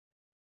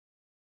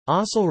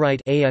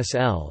ASLwrite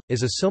 (ASL)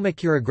 is a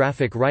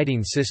somachirographic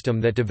writing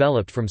system that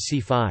developed from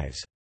C5s.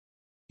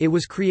 It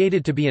was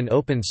created to be an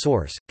open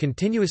source,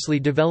 continuously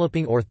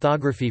developing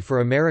orthography for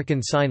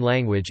American Sign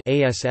Language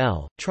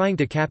 (ASL), trying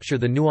to capture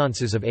the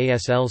nuances of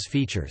ASL's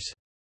features.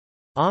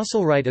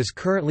 ASLwrite is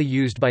currently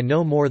used by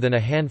no more than a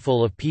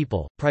handful of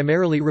people,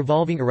 primarily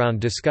revolving around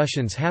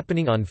discussions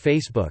happening on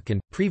Facebook and,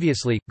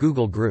 previously,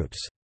 Google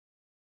Groups.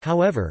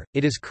 However,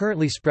 it is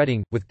currently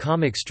spreading, with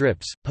comic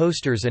strips,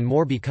 posters and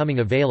more becoming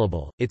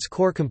available. Its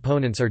core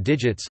components are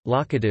digits,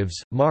 locatives,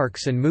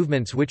 marks and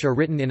movements which are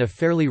written in a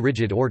fairly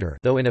rigid order,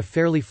 though in a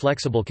fairly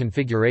flexible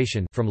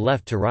configuration, from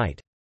left to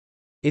right.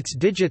 Its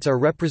digits are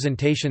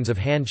representations of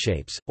hand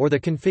shapes, or the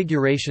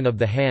configuration of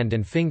the hand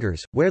and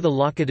fingers, where the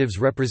locatives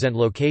represent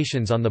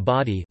locations on the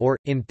body or,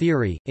 in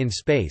theory, in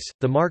space.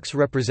 The marks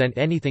represent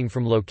anything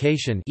from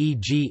location,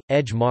 e.g.,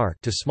 edge mark,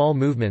 to small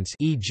movements,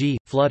 e.g.,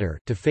 flutter,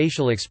 to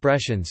facial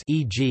expressions,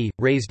 e.g.,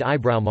 raised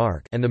eyebrow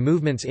mark, and the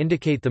movements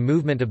indicate the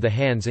movement of the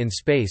hands in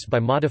space by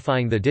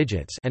modifying the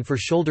digits, and for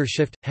shoulder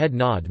shift, head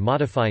nod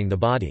modifying the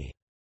body.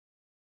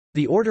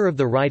 The order of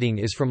the writing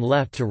is from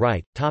left to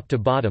right, top to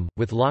bottom,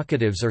 with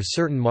locatives or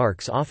certain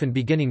marks often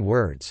beginning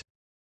words.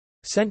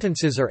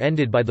 Sentences are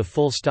ended by the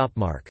full stop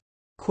mark.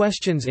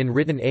 Questions in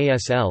written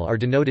ASL are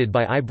denoted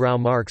by eyebrow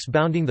marks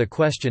bounding the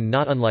question,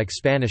 not unlike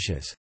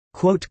Spanish's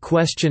quote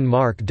question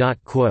mark dot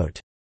quote.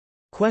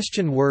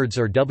 Question words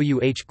or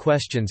WH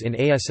questions in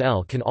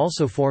ASL can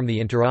also form the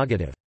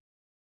interrogative.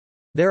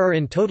 There are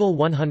in total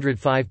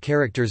 105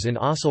 characters in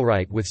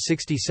ASLwrite with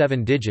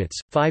 67 digits,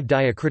 5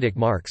 diacritic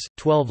marks,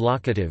 12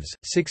 locatives,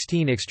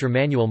 16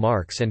 extramanual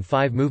marks and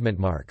 5 movement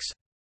marks.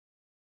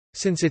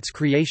 Since its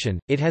creation,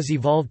 it has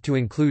evolved to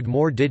include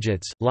more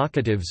digits,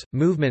 locatives,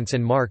 movements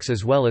and marks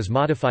as well as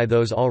modify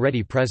those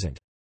already present.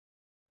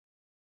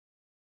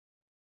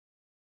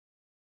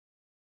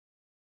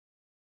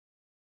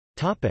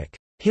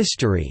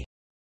 History.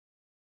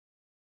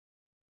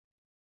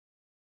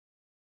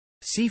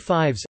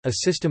 C5s, a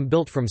system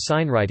built from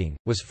signwriting,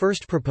 was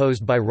first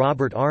proposed by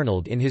Robert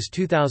Arnold in his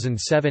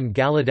 2007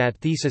 Gallaudet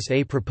thesis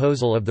A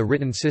proposal of the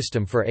written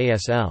system for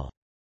ASL.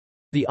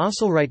 The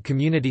ASLwrite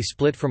community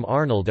split from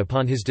Arnold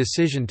upon his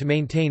decision to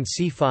maintain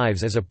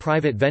C5s as a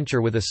private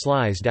venture with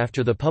ASLized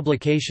after the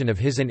publication of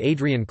his and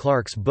Adrian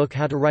Clark's book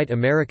How to Write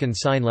American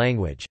Sign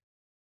Language.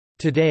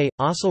 Today,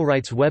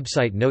 ASLwrite's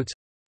website notes,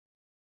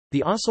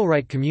 the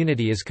ASLwrite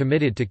community is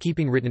committed to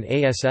keeping written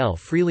ASL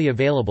freely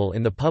available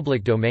in the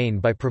public domain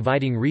by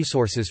providing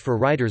resources for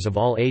writers of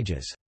all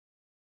ages.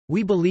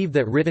 We believe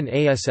that written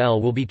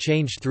ASL will be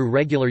changed through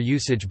regular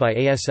usage by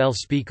ASL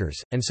speakers,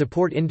 and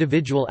support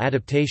individual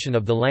adaptation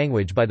of the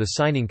language by the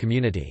signing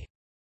community.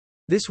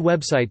 This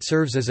website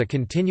serves as a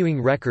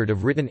continuing record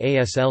of written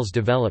ASL's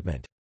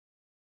development.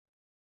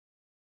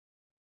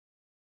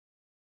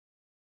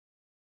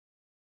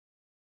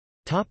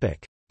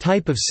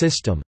 Type of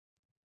system.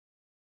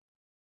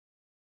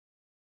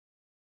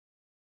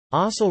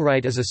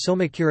 ASLwrite is a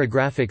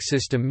somachirographic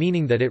system,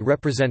 meaning that it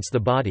represents the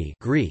body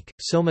 (Greek,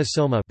 soma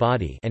soma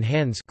body) and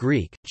hands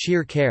 (Greek,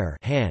 chir care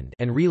hand)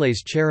 and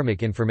relays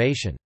cheramic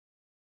information.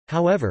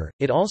 However,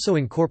 it also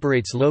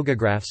incorporates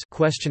logographs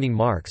questioning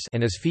marks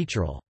and is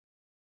featural.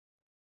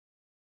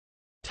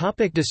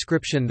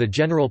 Description. The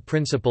general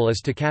principle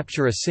is to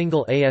capture a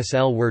single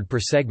ASL word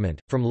per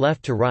segment, from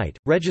left to right,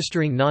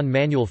 registering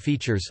non-manual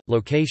features,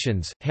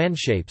 locations,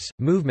 handshapes,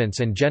 movements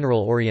and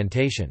general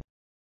orientation.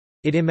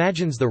 It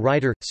imagines the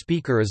writer,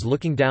 speaker as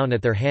looking down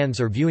at their hands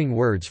or viewing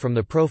words from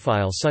the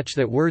profile such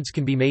that words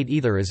can be made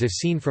either as if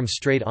seen from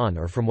straight on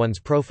or from one's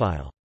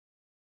profile.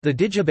 The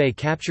Digibet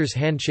captures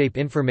handshape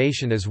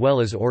information as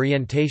well as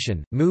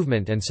orientation,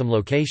 movement and some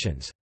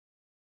locations.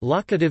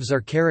 Locatives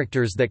are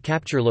characters that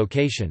capture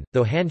location,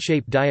 though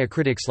handshape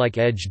diacritics like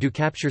edge do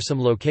capture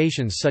some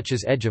locations such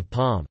as edge of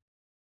palm.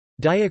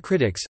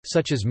 Diacritics,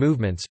 such as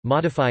movements,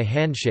 modify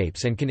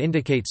handshapes and can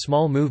indicate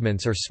small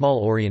movements or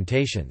small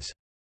orientations.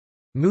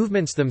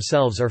 Movements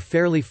themselves are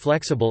fairly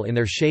flexible in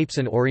their shapes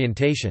and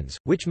orientations,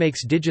 which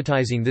makes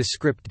digitizing this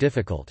script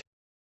difficult.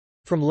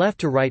 From left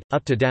to right,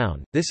 up to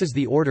down, this is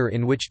the order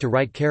in which to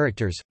write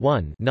characters.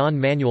 1.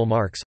 Non-manual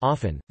marks.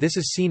 Often, this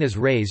is seen as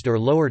raised or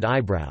lowered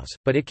eyebrows,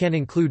 but it can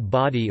include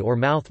body or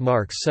mouth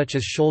marks such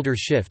as shoulder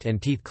shift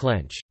and teeth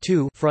clench.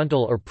 2.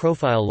 Frontal or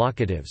profile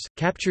locatives,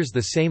 captures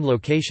the same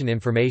location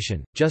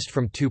information, just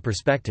from two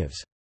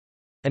perspectives.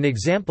 An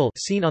example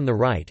seen on the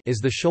right is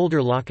the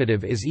shoulder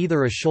locative is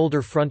either a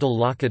shoulder frontal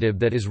locative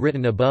that is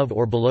written above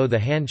or below the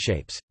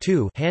handshapes.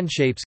 2.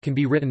 Handshapes, can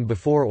be written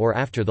before or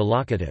after the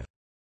locative.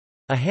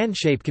 A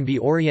handshape can be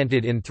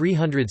oriented in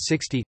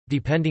 360,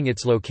 depending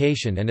its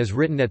location, and is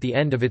written at the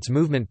end of its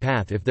movement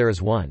path if there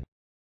is one.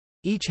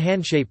 Each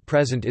handshape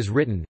present is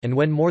written, and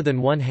when more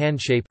than one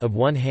handshape of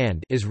one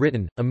hand is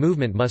written, a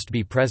movement must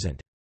be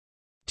present.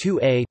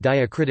 2a.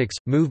 Diacritics,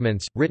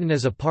 movements, written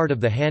as a part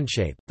of the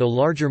handshape, though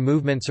larger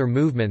movements or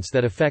movements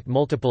that affect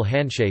multiple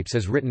handshapes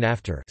as written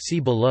after, see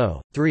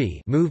below.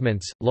 3.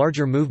 Movements,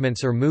 larger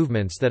movements or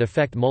movements that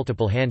affect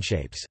multiple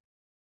handshapes.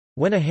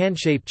 When a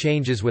handshape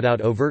changes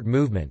without overt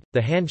movement,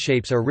 the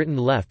handshapes are written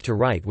left to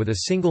right with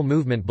a single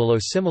movement below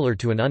similar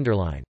to an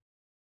underline.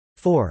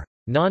 4.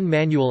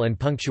 Non-manual and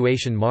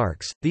punctuation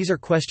marks, these are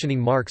questioning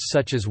marks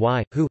such as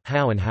why, who,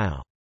 how and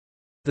how.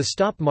 The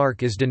stop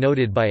mark is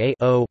denoted by a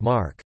o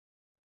mark.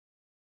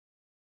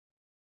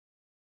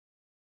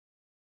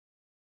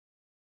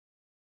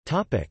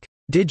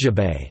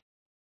 Digibet.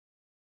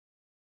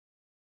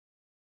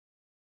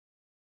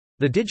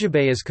 The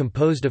digibet is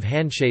composed of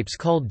handshapes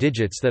called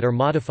digits that are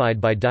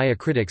modified by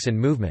diacritics and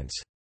movements.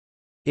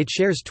 It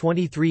shares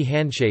 23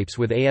 handshapes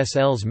with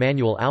ASL's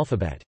manual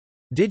alphabet.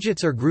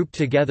 Digits are grouped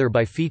together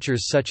by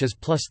features such as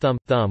plus thumb,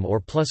 thumb or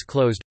plus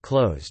closed,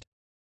 closed.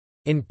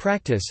 In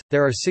practice,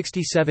 there are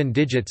 67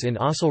 digits in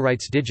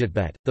ASLwrite's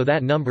Digibet, though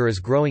that number is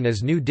growing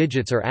as new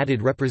digits are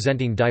added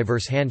representing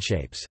diverse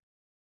handshapes.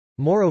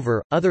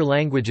 Moreover, other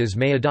languages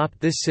may adopt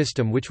this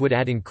system, which would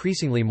add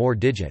increasingly more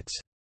digits.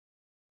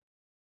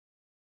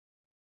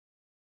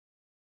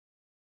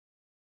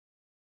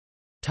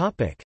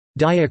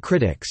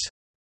 Diacritics.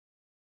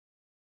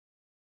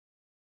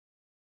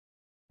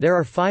 There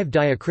are 5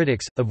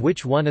 diacritics, of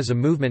which one is a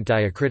movement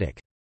diacritic.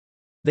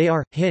 They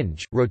are,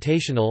 hinge,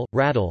 rotational,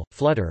 rattle,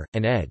 flutter,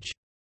 and edge.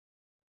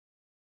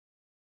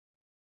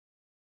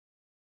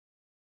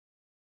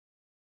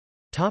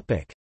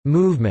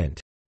 Movement.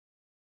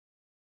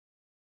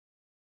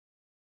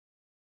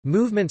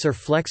 Movements are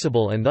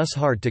flexible and thus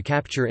hard to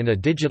capture in a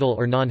digital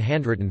or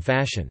non-handwritten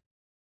fashion.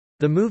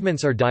 The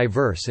movements are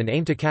diverse and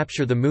aim to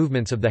capture the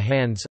movements of the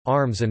hands,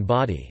 arms and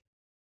body.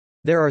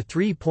 There are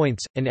 3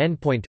 points, an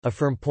endpoint, a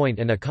firm point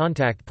and a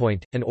contact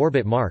point, an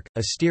orbit mark,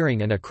 a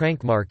steering and a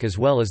crank mark as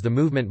well as the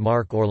movement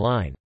mark or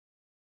line.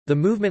 The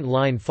movement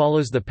line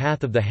follows the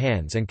path of the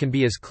hands and can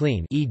be as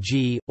clean,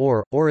 e.g.,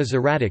 or as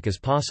erratic as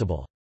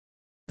possible.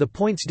 The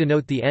points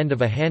denote the end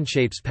of a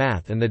handshape's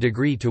path and the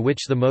degree to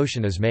which the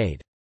motion is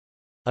made.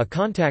 A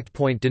contact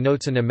point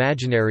denotes an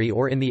imaginary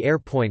or in the air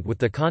point with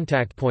the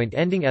contact point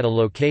ending at a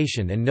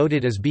location and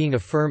noted as being a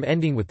firm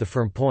ending with the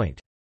firm point.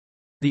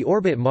 The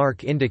orbit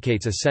mark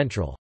indicates a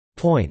central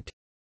point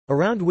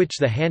around which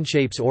the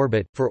handshape's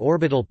orbit. For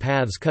orbital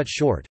paths cut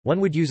short, one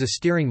would use a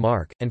steering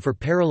mark, and for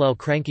parallel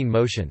cranking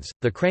motions,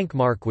 the crank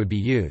mark would be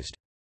used.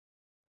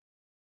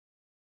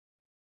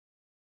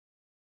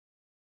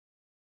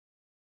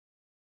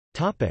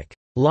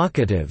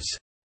 Locatives.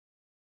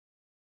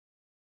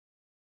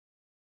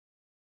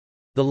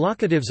 The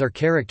locatives are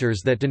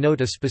characters that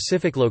denote a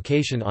specific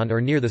location on or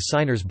near the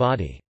signer's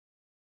body.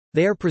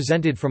 They are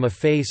presented from a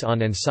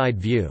face-on and side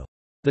view.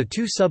 The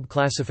 2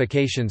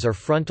 sub-classifications are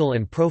frontal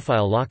and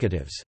profile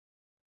locatives.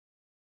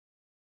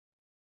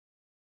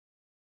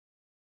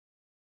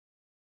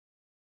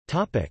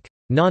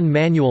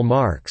 Non-manual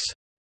marks.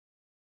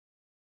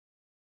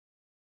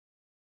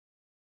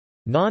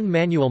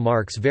 Non-manual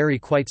marks vary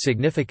quite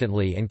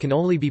significantly and can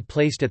only be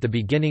placed at the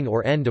beginning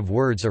or end of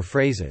words or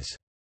phrases.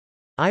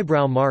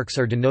 Eyebrow marks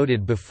are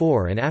denoted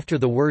before and after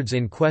the words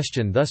in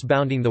question, thus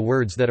bounding the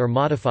words that are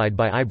modified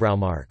by eyebrow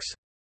marks.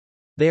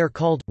 They are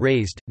called,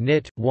 raised,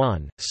 knit,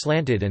 wan,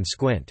 slanted and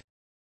squint.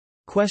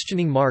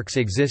 Questioning marks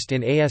exist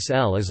in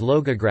ASL as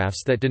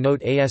logographs that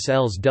denote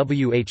ASL's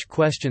WH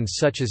questions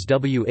such as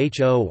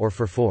WHO or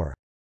for.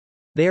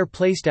 They are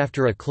placed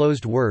after a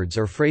closed words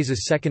or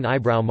phrase's second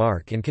eyebrow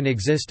mark and can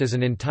exist as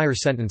an entire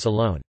sentence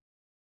alone.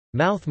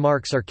 Mouth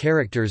marks are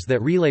characters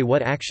that relay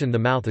what action the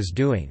mouth is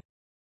doing.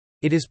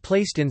 It is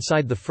placed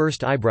inside the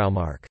first eyebrow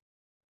mark.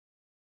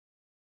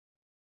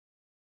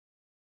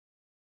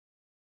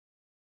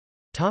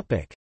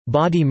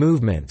 Body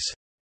movements.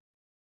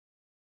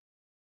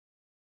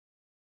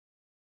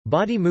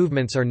 Body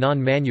movements are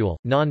non-manual,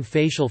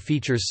 non-facial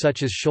features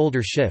such as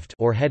shoulder shift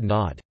or head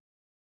nod.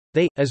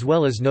 They, as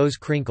well as nose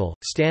crinkle,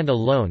 stand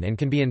alone and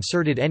can be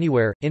inserted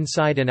anywhere,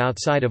 inside and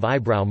outside of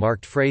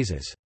eyebrow-marked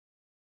phrases.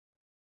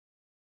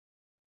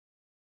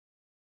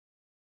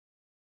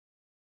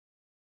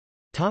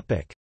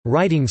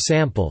 Writing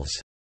samples.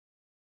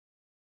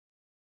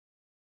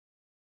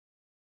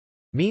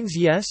 Means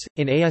yes,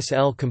 in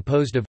ASL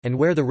composed of, and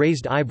where the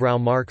raised eyebrow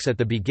marks at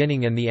the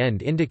beginning and the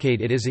end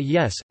indicate it is a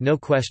yes, no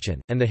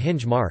question, and the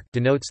hinge mark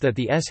denotes that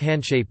the S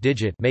handshape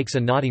digit makes a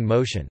nodding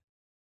motion.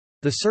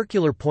 The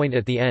circular point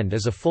at the end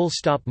is a full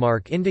stop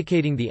mark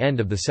indicating the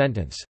end of the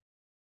sentence.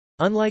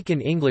 Unlike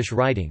in English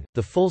writing,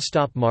 the full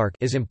stop mark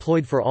is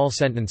employed for all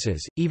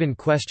sentences, even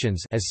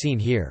questions, as seen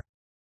here.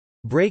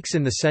 Breaks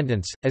in the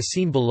sentence, as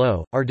seen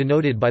below, are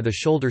denoted by the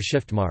shoulder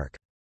shift mark.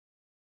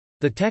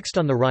 The text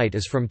on the right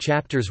is from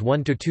chapters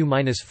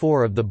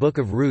 1–2–4 of the Book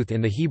of Ruth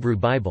in the Hebrew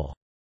Bible.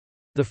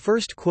 The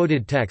first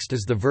quoted text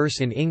is the verse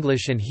in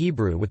English and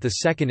Hebrew with the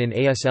second in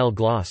ASL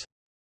gloss.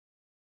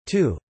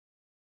 2.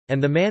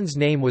 And the man's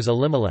name was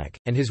Elimelech,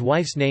 and his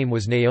wife's name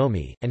was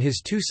Naomi, and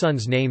his 2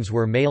 sons' names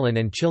were Mahlon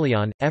and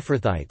Chilion,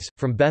 Ephrathites,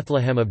 from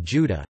Bethlehem of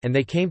Judah, and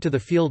they came to the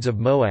fields of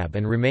Moab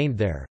and remained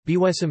there.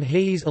 Bewesem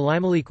Hayes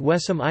Elimelech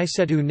Wesem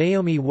Isetu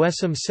Naomi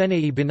Wesem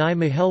Senei Benai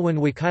Mahelwan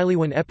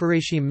Wakailiwan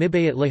Eparashim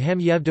Mibayat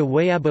Lahem Yevda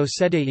Wayabo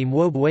Sedei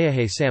Mwob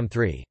Wayahe Sam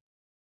 3.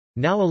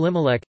 Now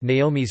Elimelech,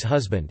 Naomi's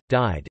husband,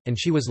 died, and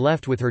she was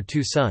left with her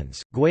 2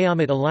 sons,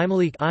 Guayamat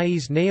Elimelech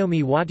Ies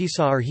Naomi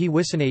Watisar he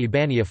Wisane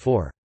Ibania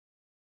 4.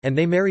 And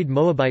they married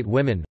Moabite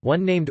women,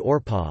 one named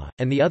Orpah,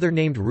 and the other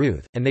named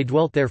Ruth, and they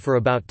dwelt there for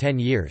about 10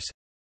 years.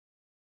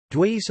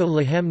 Dwaiso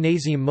Lahem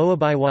Nazim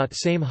Moabiwat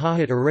Same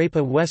Hahat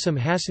Arapa Wesam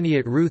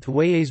Hassaniat Ruth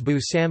Wayesbu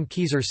Sam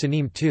Kezer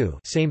Sanim 2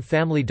 Same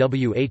family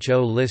WHO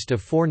list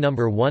of 4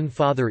 Number 1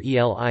 Father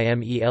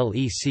Elimelech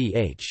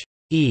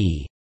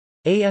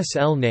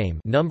ASL name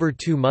Number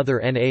 2 Mother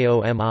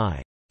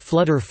Naomi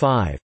Flutter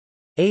 5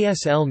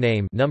 ASL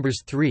name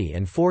Numbers 3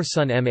 and 4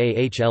 Son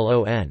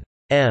Mahlon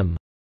M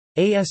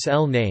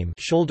ASL name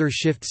Shoulder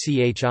Shift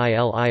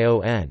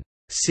Chilion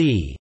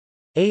C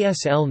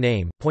ASL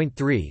name Point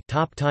 3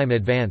 Top Time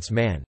Advance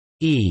Man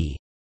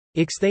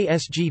Ixthay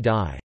SG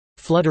Die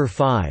Flutter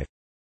 5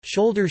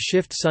 Shoulder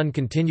Shift Sun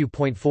Continue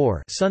Point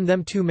 4 Sun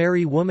Them to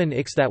Marry Woman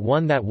Ix that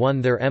one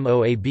their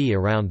MOAB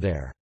around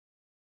there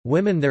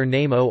Women their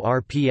name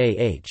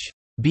ORPAH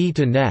B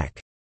to neck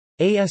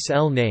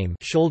ASL name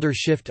Shoulder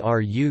Shift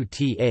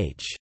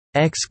RUTH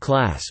X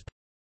Clasp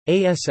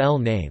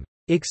ASL name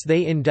Ix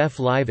they in Def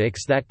Live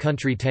Ix that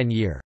country 10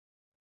 year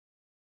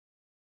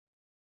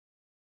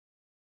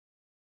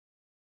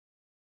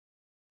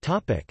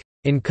Topic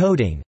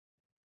Encoding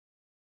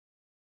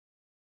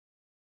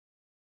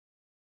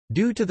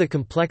Due to the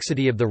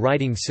complexity of the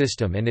writing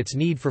system and its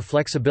need for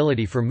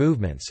flexibility for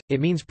movements, it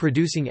means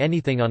producing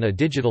anything on a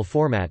digital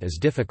format is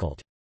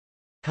difficult.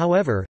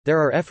 However,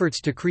 there are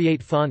efforts to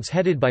create fonts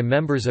headed by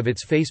members of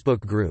its Facebook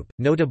group,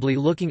 notably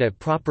looking at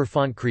proper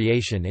font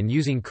creation and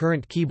using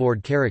current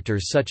keyboard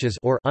characters such as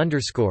or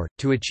underscore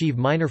to achieve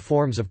minor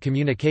forms of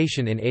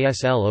communication in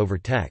ASL over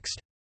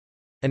text.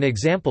 An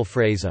example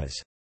phrase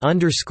is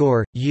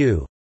underscore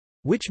you,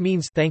 which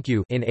means thank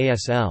you in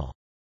ASL.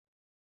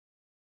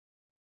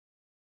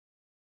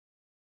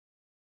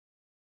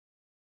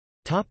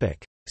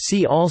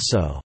 See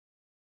also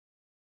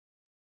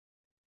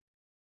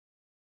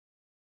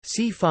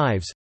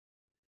C5s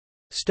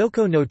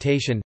Stokoe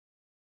notation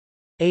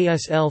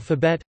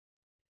ASLphabet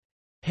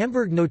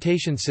Hamburg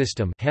notation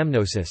system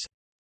Hamnosis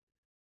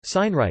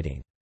Signwriting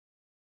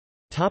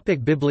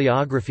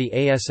Bibliography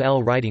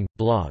ASLwriting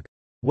blog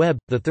web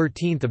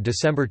 13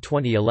 December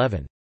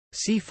 2011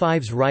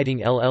 C5s Writing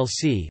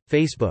LLC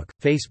Facebook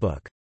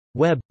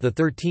web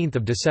 13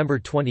 December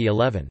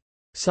 2011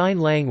 Sign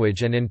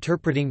Language and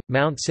Interpreting,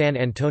 Mount San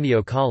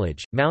Antonio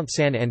College, Mount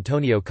San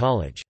Antonio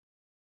College.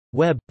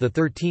 Web,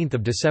 13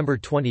 December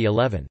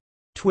 2011.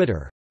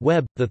 Twitter.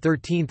 Web,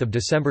 13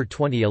 December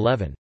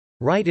 2011.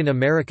 Write in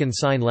American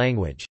Sign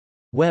Language.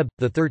 Web,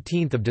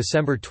 13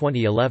 December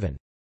 2011.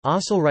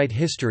 ASLwrite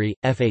History,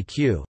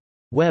 FAQ.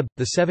 Web,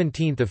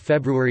 17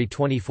 February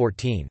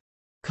 2014.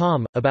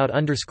 About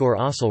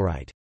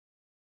 _ASLwrite.